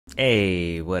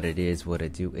Hey, what it is, what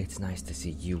it do. It's nice to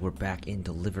see you. We're back in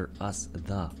Deliver Us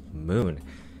the Moon.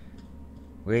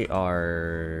 We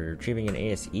are retrieving an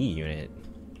ASE unit.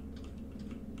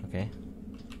 Okay.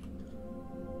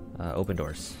 Open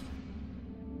doors.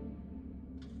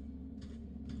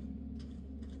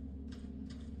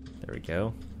 There we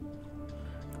go.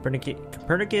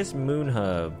 Copernicus Moon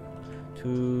Hub.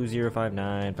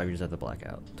 2059, 5 years after the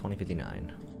blackout.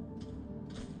 2059.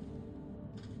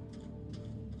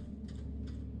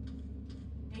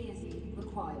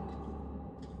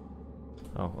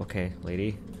 Oh, okay,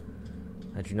 lady.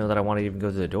 How'd you know that I wanted to even go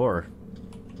to the door?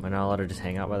 Am I not allowed to just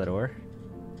hang out by the door?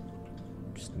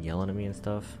 Just yelling at me and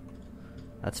stuff?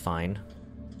 That's fine.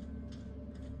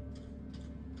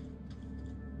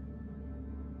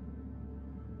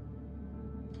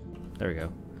 There we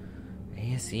go.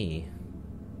 ASE.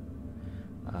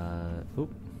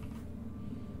 Oop.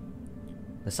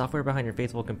 The software behind your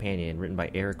faithful companion, written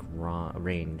by Eric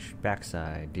Range.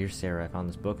 Backside. Dear Sarah, I found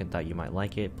this book and thought you might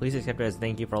like it. Please accept it as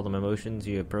thank you for all the emotions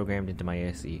you have programmed into my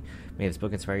ASE. May this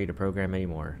book inspire you to program many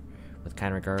more. With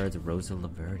kind regards, Rosa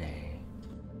Laverde.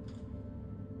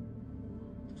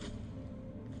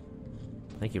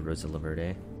 Thank you, Rosa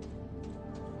Laverde.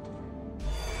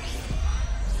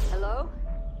 Hello?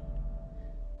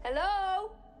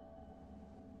 Hello?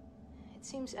 It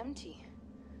seems empty.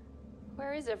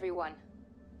 Where is everyone?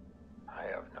 I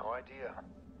have no idea.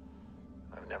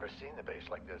 I've never seen the base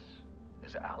like this.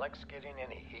 Is Alex getting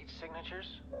any heat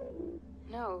signatures?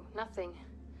 No, nothing.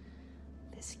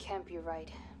 This can't be right.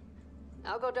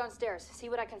 I'll go downstairs, see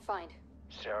what I can find.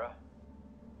 Sarah,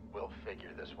 we'll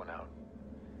figure this one out.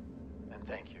 And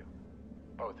thank you,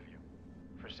 both of you,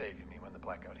 for saving me when the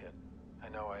blackout hit. I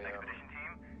know Expedition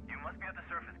team, you must be at the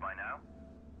surface by now.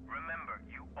 Remember,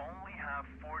 you only have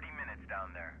 40 minutes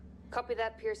down there. Copy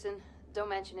that, Pearson. Don't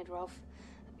mention it, Rolf.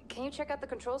 Can you check out the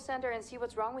control center and see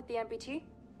what's wrong with the MPT?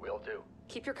 Will do.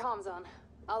 Keep your comms on.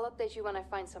 I'll update you when I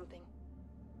find something.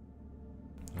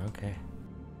 Okay.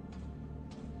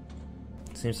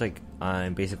 Seems like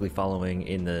I'm basically following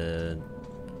in the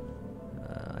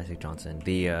Isaac Johnson.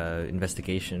 The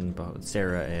investigation about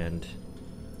Sarah and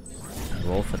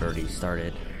Rolf had already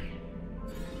started.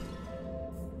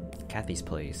 Kathy's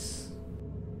place.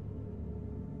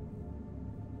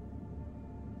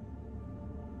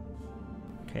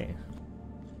 Okay.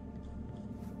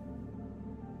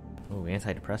 Oh,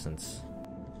 antidepressants.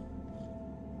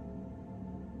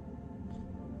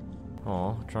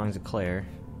 Aw, drawings of Claire.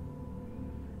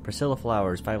 Priscilla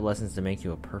Flowers, 5 lessons to make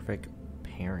you a perfect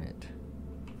parent.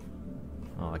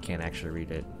 Oh, I can't actually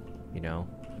read it, you know?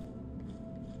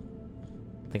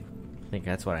 I think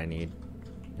that's what I need.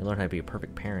 You learn how to be a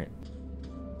perfect parent.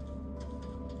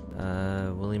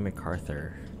 William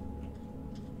MacArthur.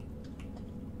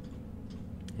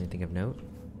 Anything of note?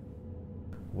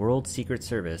 World Secret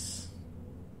Service.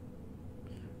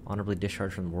 Honorably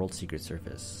discharged from the World Secret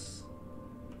Service.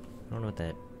 I don't know what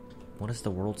that... What is the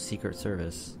World Secret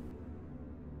Service?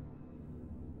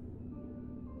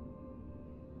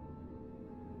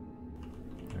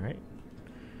 Alright.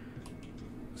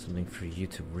 Something for you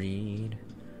to read.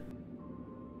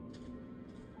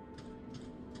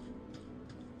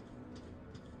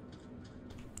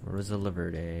 Rosa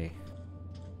Laverde.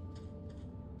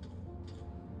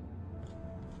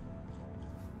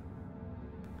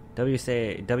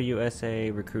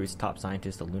 WSA recruits top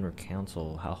scientist to Lunar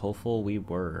Council. How hopeful we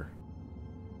were.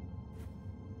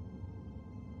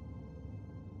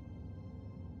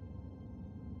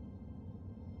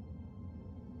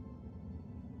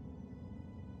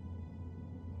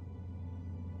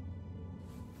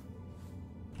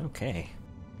 Okay.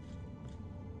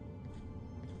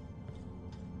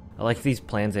 I like these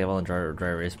plans they have on dry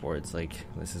erase boards. Like,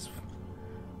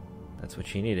 that's what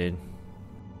she needed.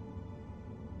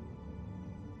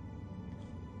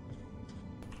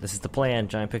 This is the plan.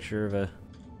 Giant picture of a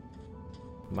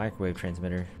microwave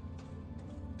transmitter.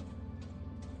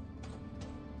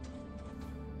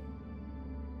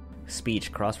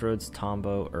 Speech. Crossroads,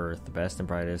 Tombow, Earth. The best and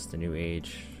brightest, the new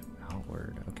age.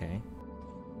 Outward. Okay.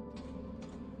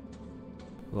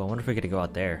 Well, I wonder if we get to go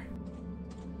out there.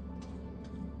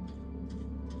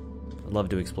 I'd love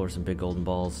to explore some big golden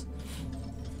balls.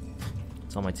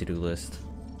 It's on my to-do list.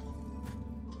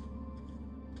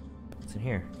 What's in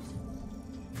here?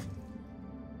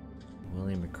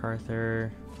 William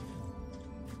MacArthur.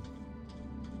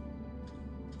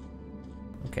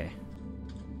 Okay.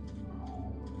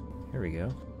 Here we go.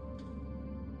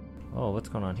 Oh, what's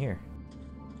going on here?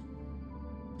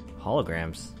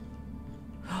 Holograms.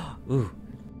 Ooh.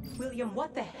 William,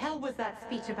 what the hell was that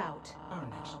speech about? Our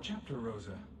next chapter,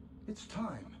 Rosa. It's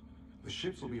time. The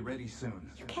ships will be ready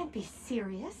soon. You can't be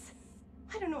serious.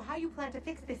 I don't know how you plan to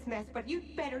fix this mess, but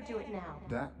you'd better do it now.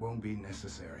 That won't be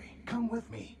necessary. Come with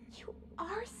me. You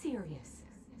are serious.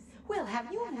 Will,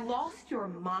 have you lost your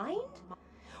mind?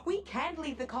 We can't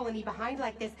leave the colony behind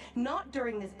like this, not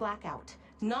during this blackout.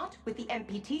 Not with the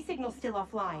MPT signal still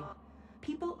offline.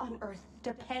 People on Earth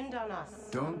depend on us.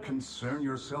 Don't concern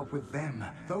yourself with them.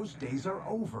 Those days are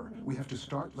over. We have to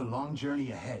start the long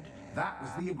journey ahead. That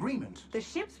was the agreement. The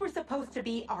ships were supposed to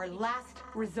be our last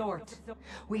resort.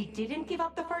 We didn't give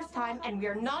up the first time, and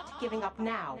we're not giving up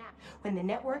now. When the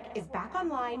network is back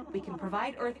online, we can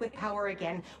provide Earth with power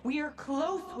again. We're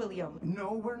close, William.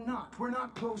 No, we're not. We're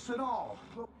not close at all.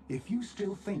 If you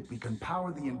still think we can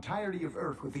power the entirety of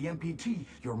Earth with the MPT,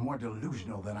 you're more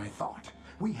delusional than I thought.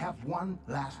 We have one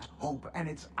last hope, and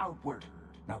it's outward.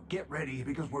 Now get ready,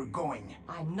 because we're going.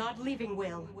 I'm not leaving,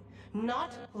 Will.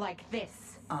 Not like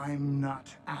this. I'm not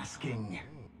asking.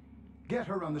 Get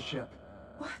her on the ship.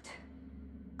 What?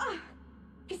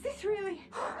 Is this really...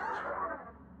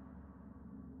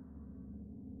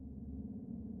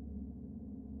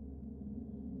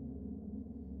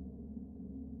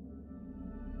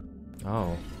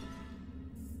 Oh.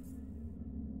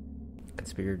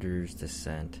 Conspirators'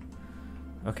 descent.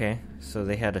 Okay, so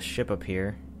they had a ship up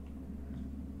here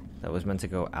that was meant to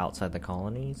go outside the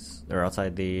colonies, or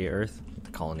outside the Earth.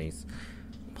 The colonies.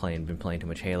 Been playing too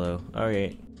much Halo.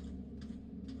 Alright.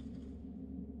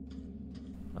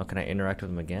 Oh, can I interact with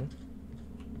them again?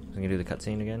 I can do the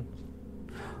cutscene again?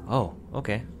 Oh,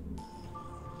 okay.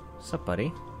 What's up,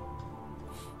 buddy?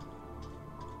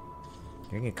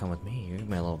 You're gonna come with me. You're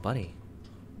my little buddy.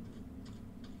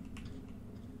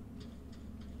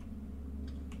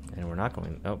 And we're not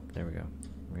going... Oh, there we go.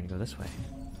 We're gonna go this way.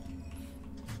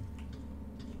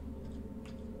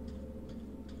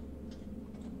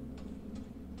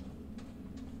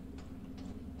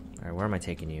 Alright, where am I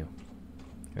taking you?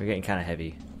 We're getting kind of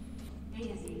heavy.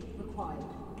 ASE required.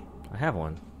 I have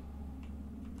one.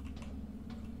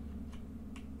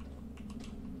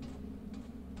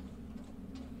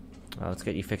 Oh, let's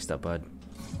get you fixed up, bud.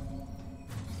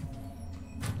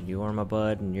 You are my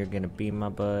bud, and you're gonna be my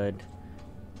bud.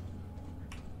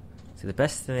 See, the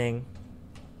best thing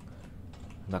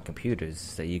about computers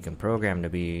is that you can program them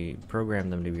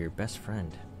to be your best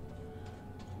friend.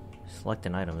 Select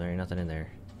an item. There ain't nothing in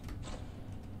there.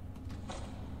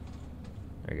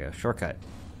 There you go. Shortcut.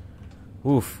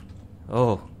 Oof.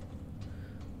 Oh.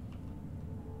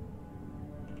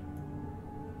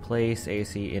 Place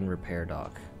ASE in repair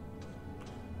dock.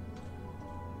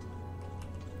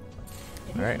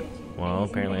 Alright. Well,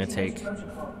 apparently I take...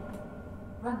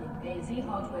 Running ASE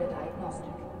hardware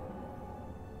diagnostic.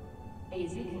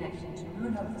 ASE connection to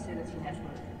Moon Facility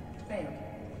Network. Failed.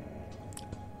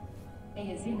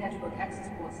 ASE network access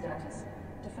port status.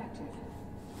 Defective.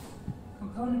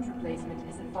 Component replacement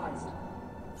is advised.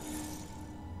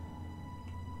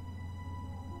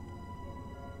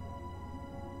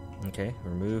 Okay,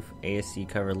 remove ASE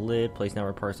cover lid, place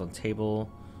network parts on table.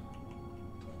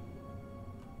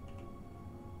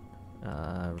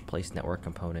 Replace network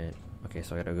component. Okay,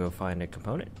 so I gotta go find a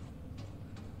component.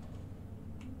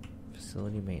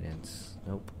 Facility maintenance.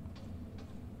 Nope.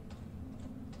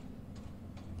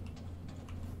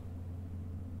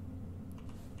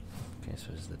 Okay,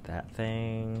 so is it that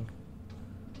thing?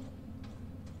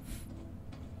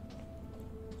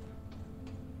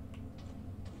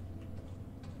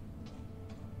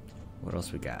 What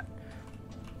else we got?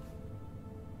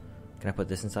 Can I put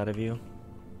this inside of you?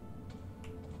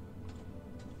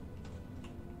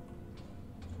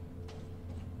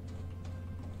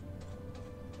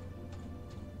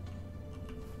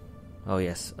 Oh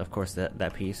yes, of course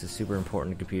that piece is super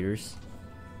important to computers.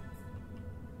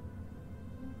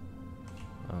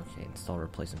 Okay, install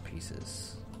replacement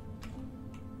pieces.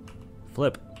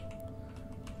 Flip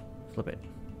it.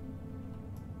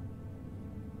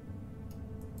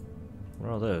 What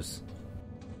are all those?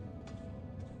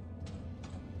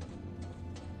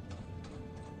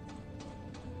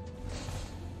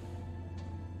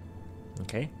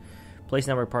 Okay. Place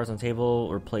network parts on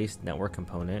table, replace network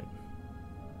component.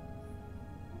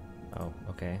 Oh,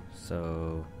 okay.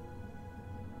 So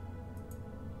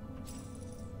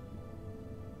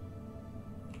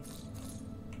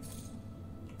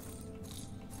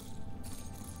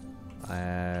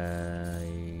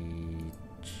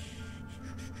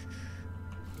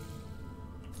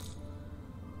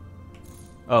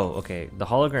Oh, okay. The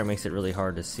hologram makes it really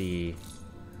hard to see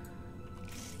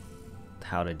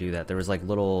how to do that. There was like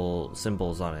little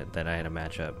symbols on it that I had to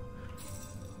match up.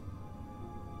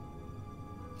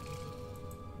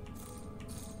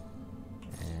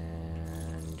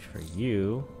 And for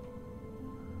you,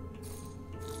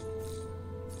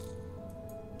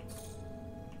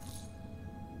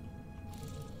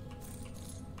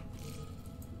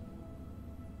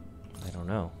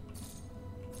 no.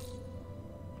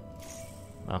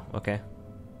 Oh, okay.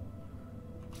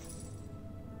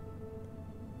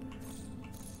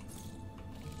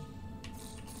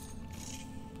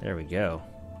 There we go.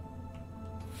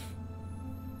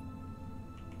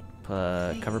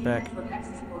 Cover back. Network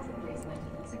access port replacement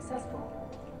successful.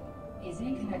 ASE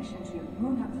connection to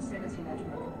Moon Hub facility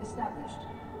network established.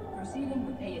 Proceeding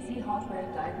with ASE hardware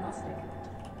diagnostic.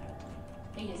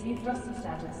 ASE thruster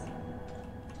status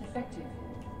defective.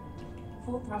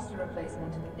 Full thruster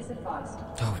replacement is advised.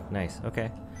 Oh, nice.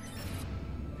 Okay.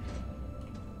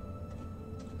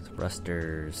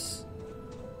 Thrusters.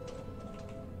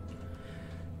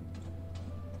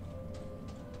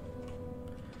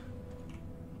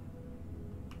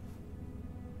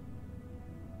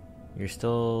 You're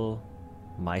still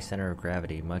my center of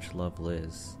gravity. Much love,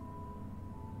 Liz.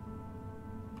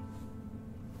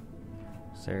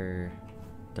 Sir,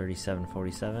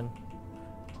 3747.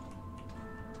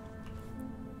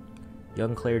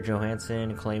 Young Claire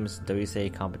Johansson claims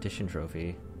WSA competition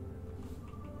trophy.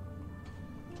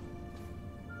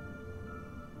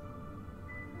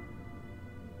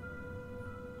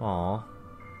 Aw.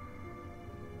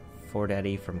 For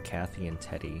Daddy from Kathy and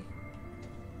Teddy.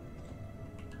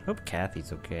 Hope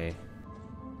Kathy's okay.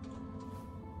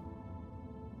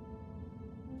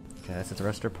 Okay, that's the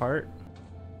thruster part.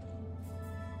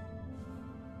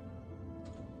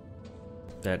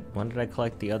 When did I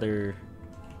collect the other?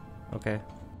 Okay.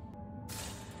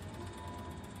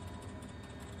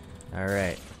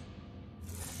 Alright.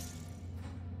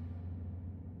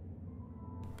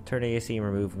 Turn ASE and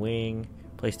remove wing.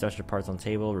 Place thruster parts on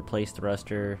table. Replace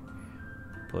thruster.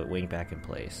 Put wing back in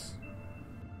place.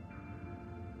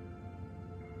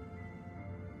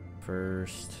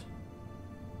 First.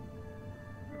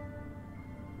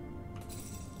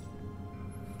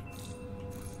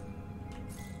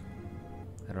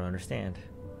 I don't understand.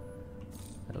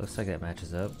 It looks like that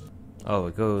matches up. Oh,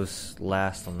 it goes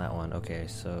last on that one. Okay,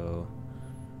 so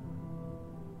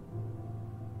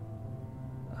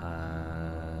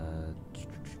I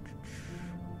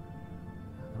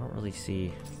don't really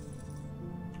see.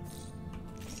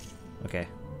 Okay,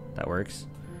 that works.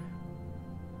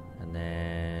 And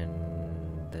then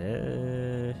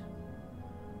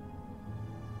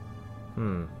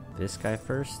this guy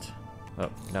first. Oh,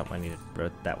 nope, I need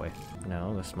it that way.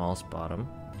 No, the smallest bottom.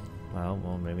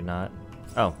 Well, maybe not.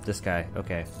 Oh, this guy.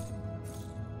 Okay.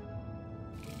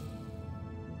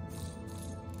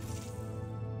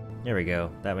 There we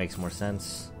go. That makes more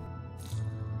sense.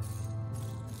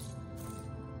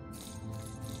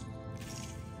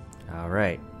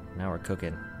 Alright, now we're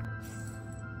cooking.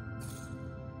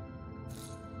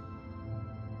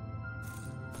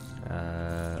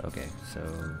 Okay, so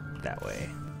that way.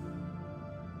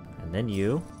 And then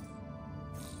you.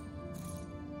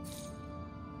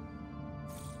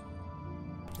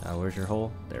 Where's your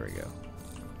hole? There we go.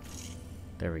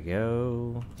 There we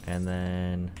go. And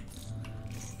then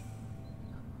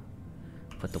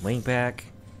put the wing back.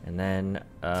 And then,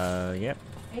 yep.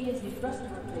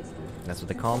 That's what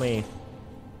they call me.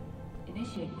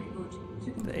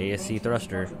 The ASE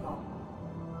thruster.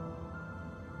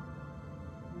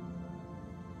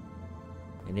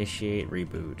 Initiate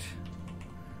reboot.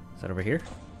 Is that over here?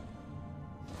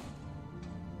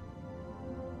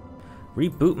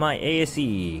 Reboot my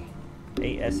ASE.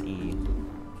 ASE.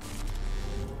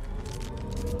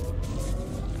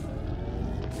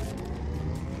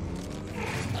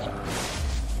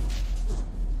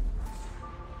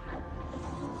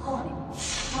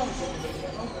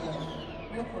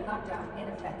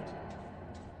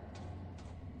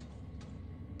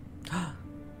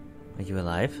 Are you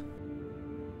alive?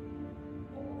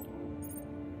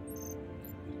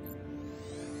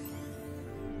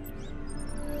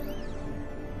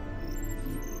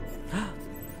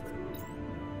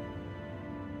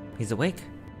 He's awake.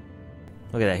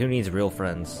 Look at that. Who needs real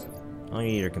friends? All you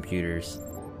need are computers.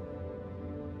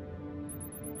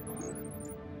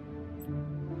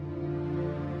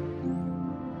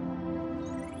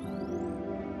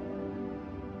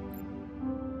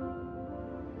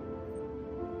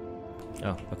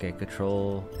 Oh, okay.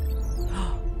 Control.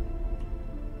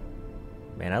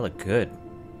 Man, I look good.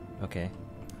 Okay.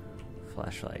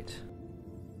 Flashlight.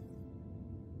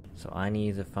 So I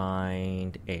need to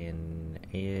find an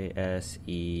ASE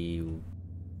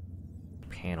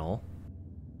panel.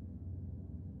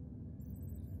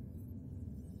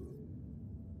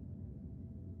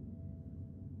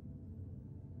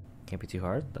 Can't be too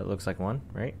hard. That looks like one,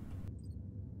 right?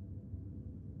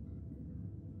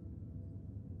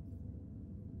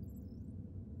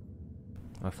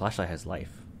 My flashlight has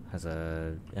life. Has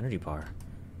a energy bar.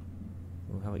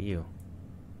 Ooh, how about you?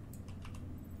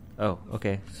 Oh,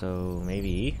 okay, so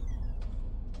maybe...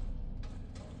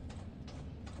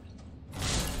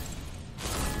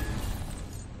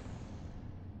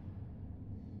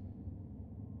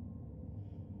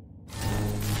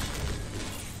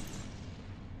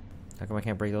 How come I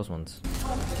can't break those ones?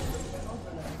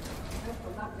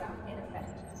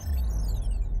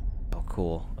 Oh,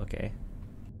 cool. Okay.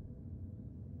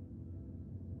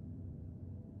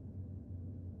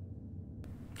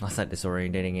 That's not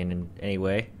disorientating in any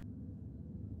way.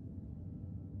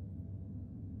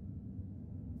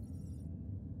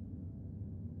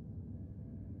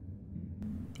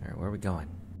 Alright, where are we going?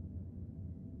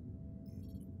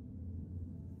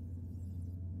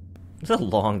 It's a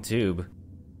long tube.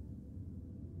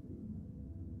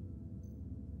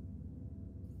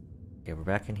 Okay, we're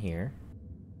back in here.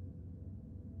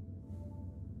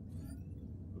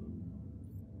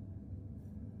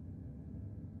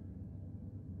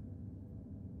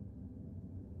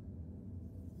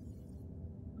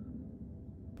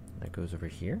 That goes over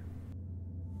here.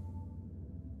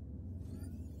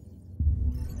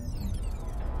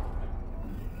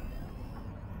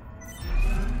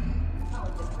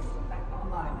 Power district back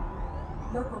online.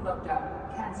 Local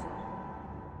lockdown cancelled.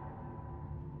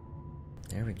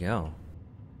 There we go.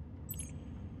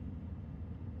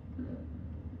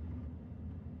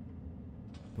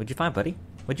 What'd you find, buddy?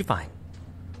 What'd you find?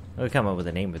 I'll come up with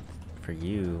a name for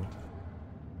you.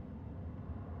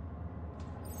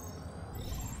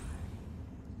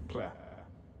 Claire.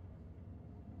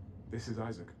 This is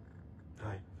Isaac.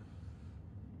 Hi.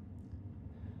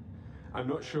 I'm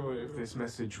not sure if this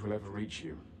message will ever reach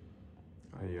you.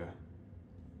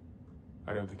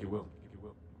 I don't think it will.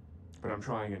 But I'm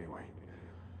trying anyway.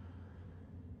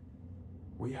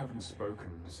 We haven't spoken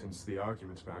since the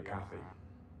argument about Kathy.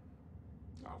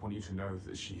 I want you to know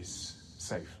that she's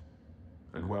safe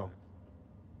and well.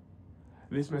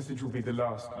 This message will be the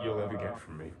last you'll ever get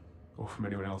from me, or from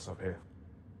anyone else up here.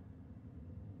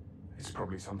 It's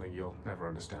probably something you'll never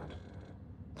understand.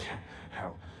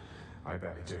 Hell, I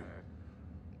barely do.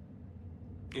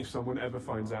 If someone ever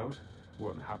finds out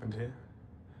what happened here,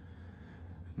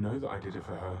 know that I did it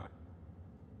for her.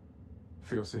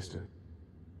 For your sister.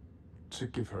 To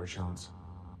give her a chance.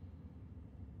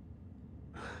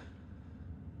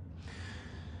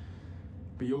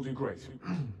 But you'll do great.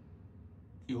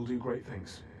 You'll do great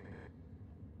things.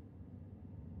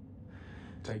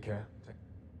 Take care.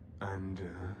 And,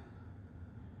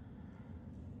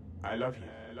 I love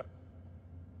you.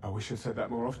 I wish I'd said that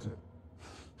more often.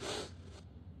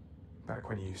 Back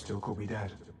when you still called me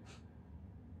Dad.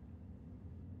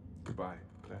 Goodbye,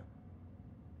 Claire.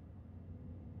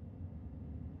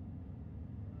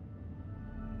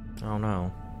 Oh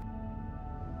no.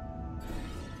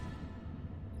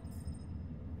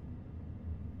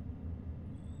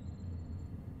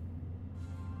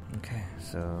 Okay,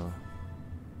 so...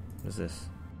 What is this?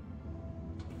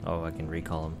 Oh, I can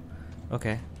recall him.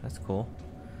 Okay, that's cool.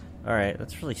 Alright,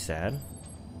 that's really sad.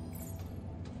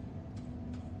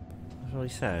 That's really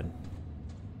sad.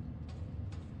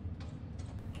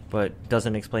 But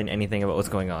doesn't explain anything about what's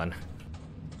going on.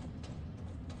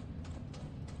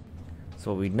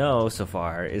 So what we know so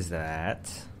far is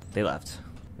that they left.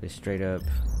 They straight up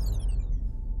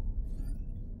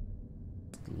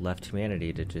left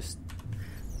humanity to just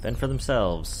fend for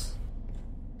themselves.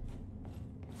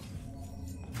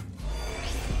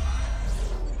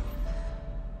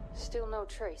 Still no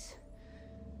trace.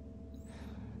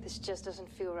 This just doesn't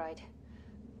feel right.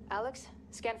 Alex,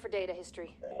 scan for data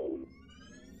history.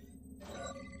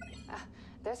 Ah,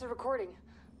 there's a recording.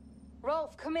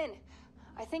 Rolf, come in.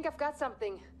 I think I've got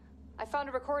something. I found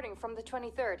a recording from the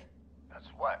 23rd. That's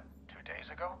what, 2 days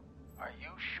ago? Are you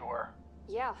sure?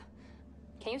 Yeah.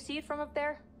 Can you see it from up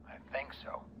there? I think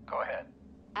so. Go ahead.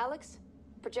 Alex,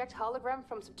 project hologram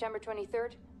from September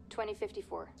 23rd,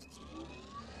 2054.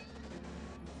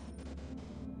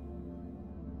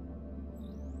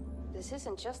 This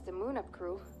isn't just the Moon Up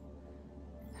crew.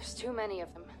 There's too many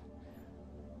of them.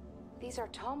 These are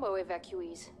Tombo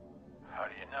evacuees. How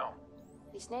do you know?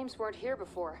 These names weren't here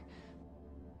before.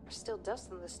 There's still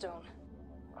dust on the stone.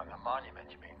 On the monument,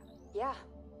 you mean? Yeah.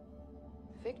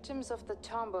 Victims of the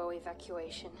Tombo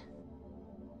evacuation.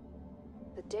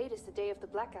 The date is the day of the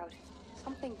blackout.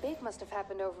 Something big must have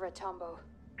happened over at Tombo.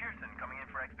 Pearson coming in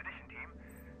for expedition team.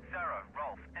 Sarah,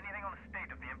 Rolf, anything on the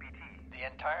state of the MPT?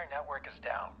 The entire network is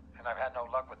down, and I've had no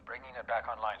luck with bringing it back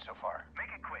online so far.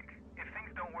 Make it quick. If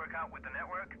things don't work out with the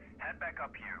network, head back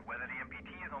up here, whether the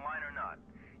MPT is online or not.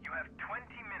 You have 20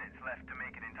 minutes left to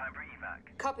make it in time for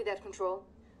evac. Copy that, Control.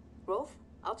 Rolf,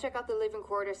 I'll check out the living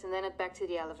quarters and then head back to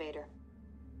the elevator.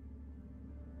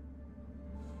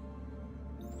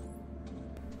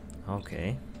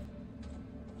 Okay.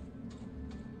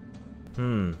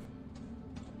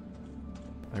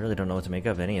 I really don't know what to make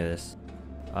of any of this.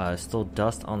 Still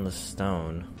dust on the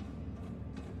stone.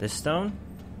 This stone?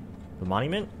 The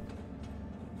monument?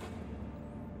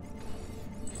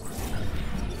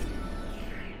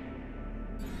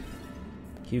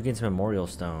 Hugin's Memorial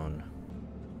Stone.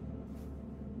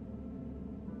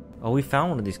 Oh, we found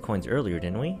one of these coins earlier,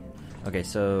 didn't we? Okay,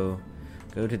 so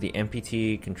go to the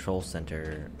MPT Control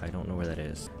Center. I don't know where that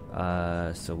is.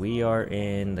 So we are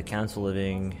in the Council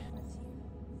Living.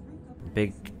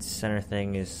 Big center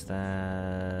thing is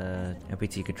that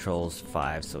MPT controls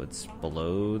 5, so it's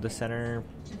below the center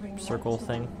circle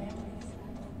thing.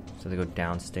 So they go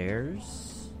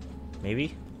downstairs,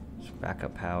 maybe?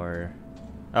 Backup power.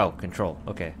 Oh, control.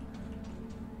 Okay.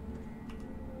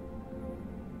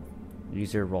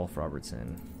 User Rolf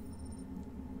Robertson.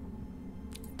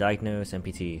 Diagnose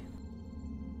MPT.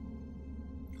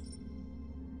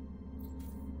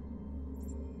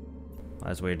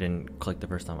 That's why I didn't click the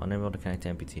first time. Unable to connect to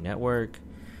MPT network.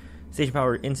 Station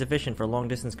power insufficient for long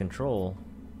distance control.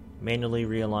 Manually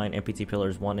realign MPT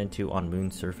pillars 1 and 2 on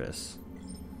moon surface.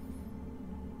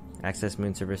 Access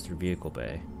moon surface through vehicle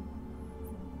bay.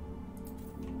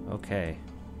 Okay.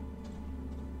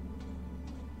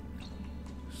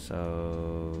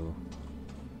 So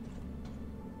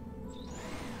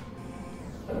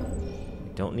we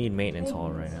don't need maintenance hall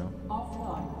right now.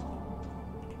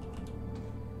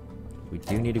 We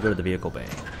do need to go to the vehicle bay.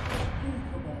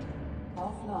 Vehicle bay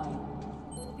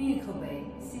offline. Vehicle bay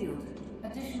sealed.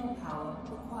 Additional power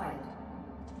required.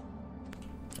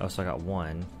 Oh, so I got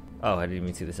 1. Oh, I didn't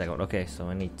even see the second one. Okay, so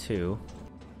I need 2.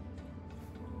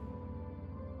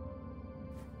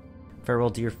 Farewell,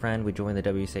 dear friend. We joined the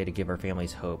WSA to give our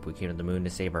families hope. We came to the moon to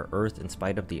save our Earth in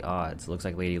spite of the odds. Looks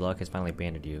like Lady Luck has finally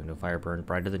abandoned you. No fire burned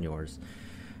brighter than yours.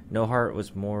 No heart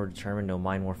was more determined, no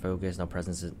mind more focused, no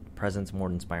presence more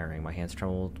inspiring. My hands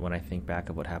trembled when I think back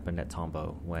of what happened at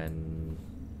Tombo. When...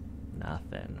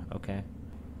 nothing. Okay.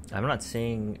 I'm not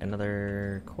seeing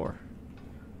another core.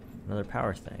 Another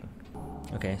power thing.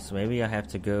 Okay, so maybe I have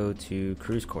to go to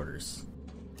crew's quarters.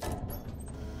 Crew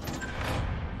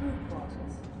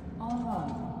quarters online.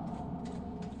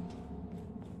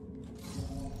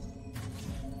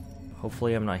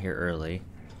 Hopefully I'm not here early.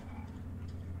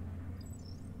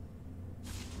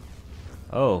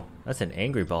 Oh, that's an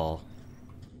angry ball.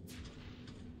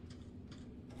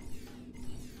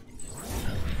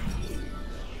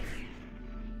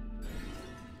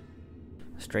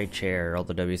 Straight chair. All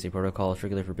the WC protocol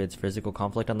strictly forbids physical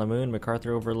conflict on the moon.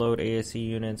 MacArthur overload ASE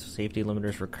units, safety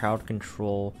limiters for crowd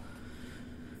control.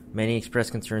 Many express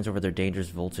concerns over their dangerous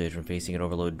voltage when facing an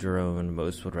overload drone.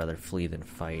 Most would rather flee than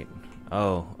fight.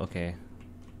 Oh, okay.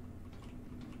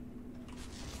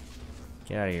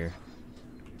 Get out of here.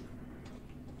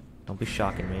 Don't be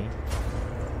shocking me.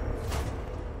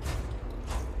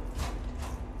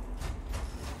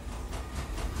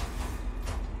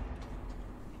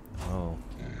 Oh.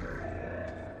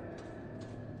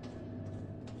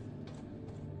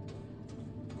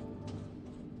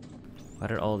 Why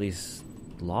did all these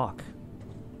lock?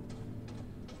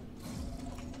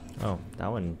 Oh,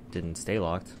 that one didn't stay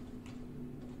locked.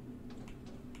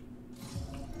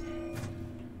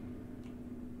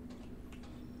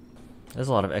 There's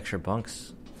a lot of extra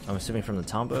bunks. I'm assuming from the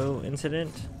Tombo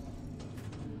incident.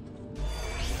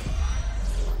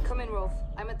 Come in, Rolf.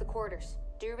 I'm at the quarters.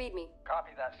 Do you read me?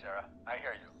 Copy that, Sarah. I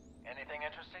hear you. Anything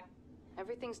interesting?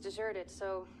 Everything's deserted,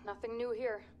 so nothing new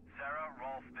here. Sarah,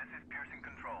 Rolf, this is Pearson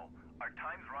Control. Our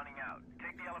time's running out.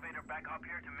 Take the elevator back up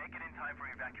here to make it in time for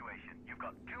evacuation. You've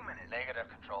got 2 minutes. Negative,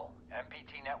 Control.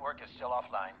 MPT network is still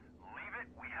offline. Leave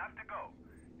it. We have to go.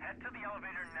 Head to the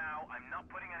elevator now. I'm not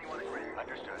putting anyone at risk.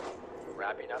 Understood.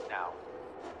 Wrapping up now.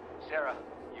 Sarah,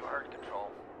 you heard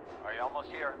Control. Are you almost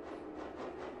here?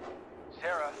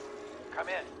 Sarah, come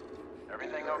in.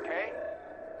 Everything okay?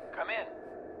 Come in.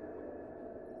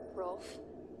 Rolf,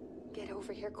 get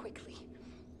over here quickly.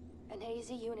 An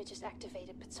ASE unit just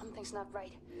activated, but something's not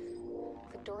right.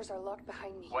 The doors are locked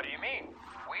behind me. What do you mean?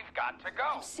 We've got to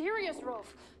go. I'm serious,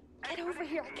 Rolf. Get over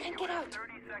here. I can't get out.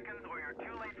 30 seconds or you're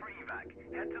too late for evac.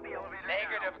 Head to the elevator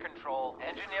Negative, now. Control.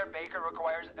 Engineer Baker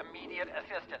requires immediate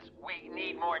assistance. We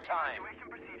need more time.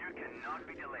 Evacuation procedure cannot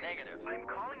be delayed. Negative. I'm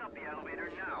calling up the elevator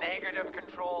now. Negative,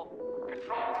 Control.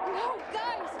 Control. No,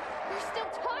 guys! There's still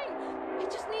time! I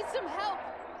just need some help!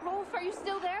 Rolf, are you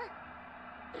still there?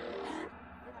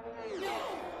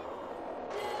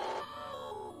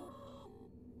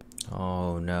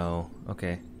 Oh no.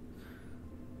 Okay.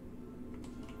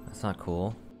 That's not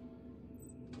cool.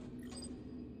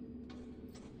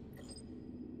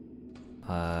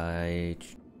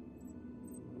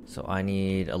 So I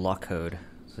need a lock code.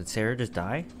 So did Sarah just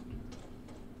die?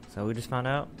 Is that what we just found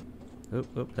out?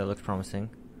 Oop, that looks promising.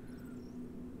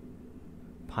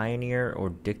 Pioneer or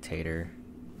Dictator?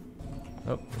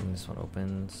 Oh, and this one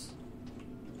opens.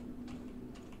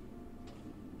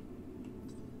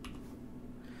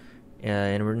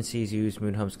 In emergencies, use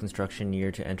Moonhub's construction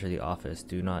year to enter the office.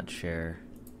 Do not share.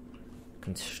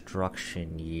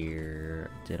 Construction year.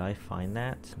 Did I find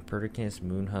that? Perdiccas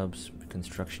Moonhub's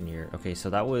construction year. Okay, so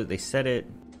that was, they said it.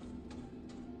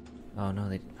 Oh no,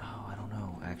 I don't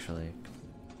know actually.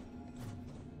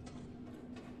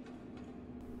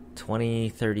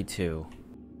 2032.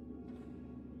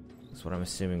 That's what I'm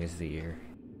assuming is the year.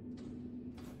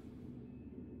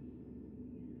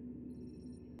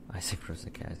 Isaac Rose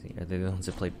and Cassie. Are they the ones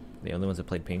that played? The only ones that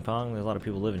played ping pong? There's a lot of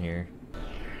people living here.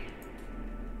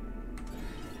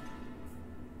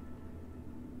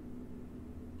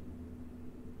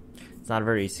 It's not a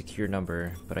very secure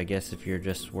number, but I guess if you're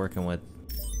just working with...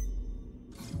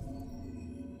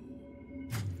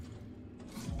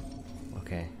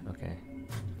 Okay.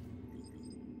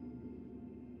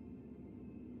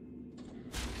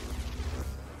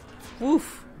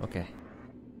 Woof! Okay.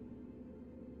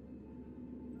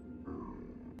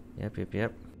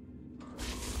 Yep.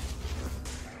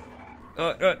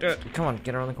 Come on,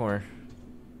 get around the corner.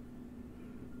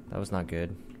 That was not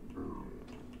good.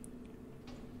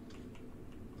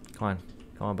 Come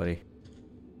on, buddy.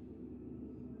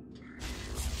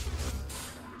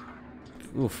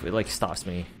 Oof, it like stops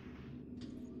me.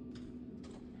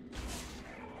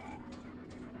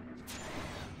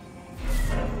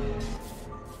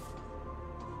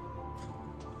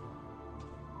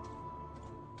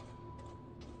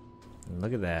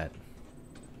 Look at that.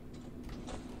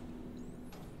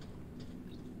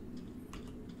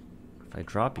 If I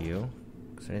drop you,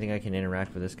 is there anything I can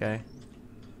interact with this guy?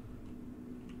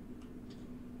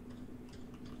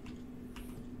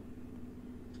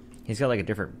 He's got like a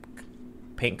different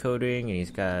paint coating, and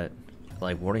he's got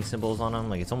like warning symbols on him.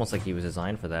 Like it's almost like he was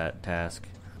designed for that task.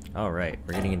 All right,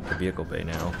 we're getting into the vehicle bay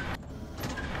now.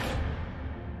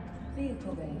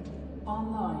 Vehicle bay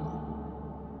online.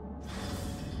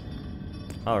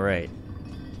 All right,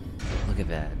 look at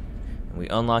that. And we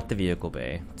unlocked the vehicle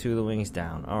bay. 2 of the wings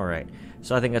down. All right,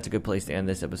 so I think that's a good place to end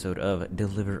this episode of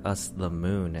Deliver Us the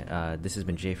Moon. This has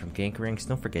been Jay from Gankerings.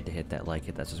 Don't forget to hit that like,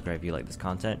 hit that subscribe if you like this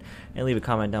content, and leave a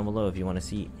comment down below if you want to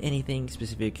see anything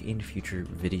specific in future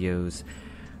videos.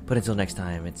 But until next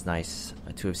time, it's nice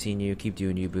to have seen you. Keep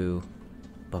doing you, boo.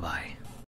 Bye-bye.